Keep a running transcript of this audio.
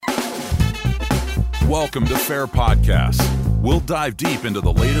Welcome to Fair Podcast. We'll dive deep into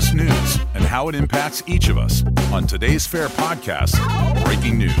the latest news and how it impacts each of us on today's Fair Podcast,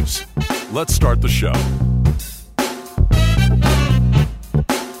 Breaking News. Let's start the show.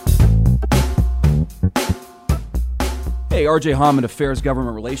 Hey, RJ Hammond, Affairs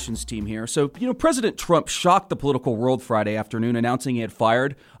Government Relations team here. So, President Trump shocked the political world Friday afternoon, announcing he had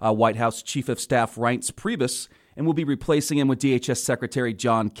fired White House Chief of Staff Reince Priebus and will be replacing him with DHS Secretary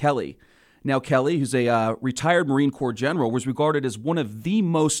John Kelly. Now, Kelly, who's a retired Marine Corps general, was regarded as one of the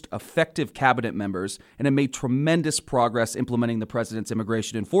most effective cabinet members and had made tremendous progress implementing the president's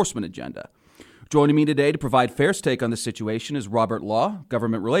immigration enforcement agenda. Joining me today to provide Fair's take on the situation is Robert Law,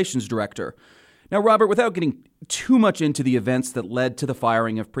 Government Relations Director. Now, Robert, without getting too much into the events that led to the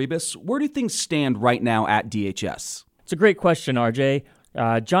firing of Priebus, where do things stand right now at DHS? It's a great question, RJ.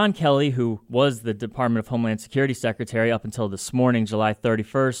 John Kelly, who was the Department of Homeland Security Secretary up until this morning, July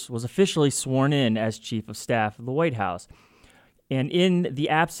 31st, was officially sworn in as Chief of Staff of the White House. And in the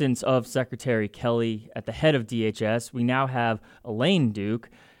absence of Secretary Kelly at the head of DHS, we now have Elaine Duke,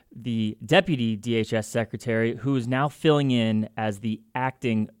 the Deputy DHS Secretary, who is now filling in as the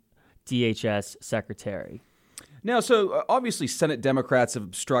acting DHS Secretary. Now, so obviously Senate Democrats have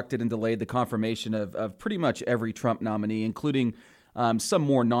obstructed and delayed the confirmation of pretty much every Trump nominee, including some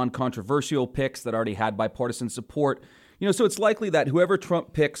more non-controversial picks that already had bipartisan support. So it's likely that whoever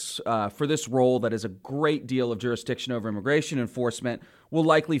Trump picks for this role that has a great deal of jurisdiction over immigration enforcement will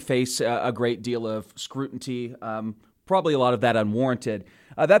likely face a great deal of scrutiny, probably a lot of that unwarranted.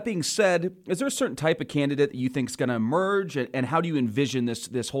 That being said, is there a certain type of candidate that you think is going to emerge, and how do you envision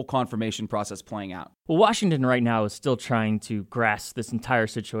this whole confirmation process playing out? Well, Washington right now is still trying to grasp this entire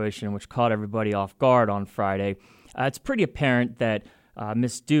situation, which caught everybody off guard on Friday. It's pretty apparent that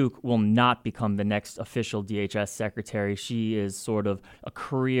Ms. Duke will not become the next official DHS secretary. She is sort of a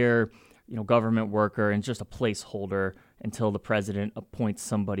career, government worker and just a placeholder until the president appoints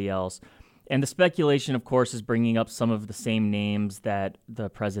somebody else. And the speculation, of course, is bringing up some of the same names that the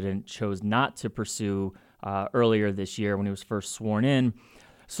president chose not to pursue earlier this year when he was first sworn in.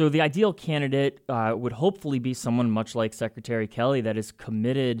 So the ideal candidate would hopefully be someone much like Secretary Kelly that is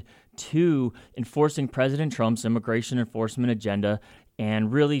committed to enforcing President Trump's immigration enforcement agenda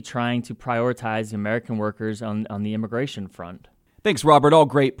and really trying to prioritize the American workers on the immigration front. Thanks, Robert. All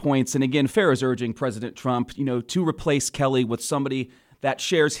great points. And again, Fair is urging President Trump, to replace Kelly with somebody that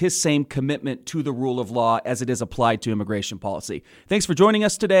shares his same commitment to the rule of law as it is applied to immigration policy. Thanks for joining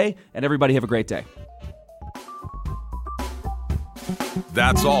us today, and everybody have a great day.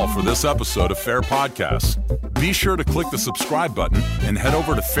 That's all for this episode of Fair Podcast. Be sure to click the subscribe button and head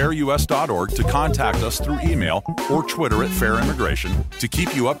over to fairus.org to contact us through email or Twitter at Fair Immigration to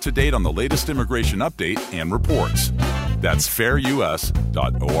keep you up to date on the latest immigration update and reports. That's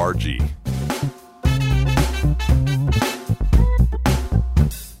fairus.org.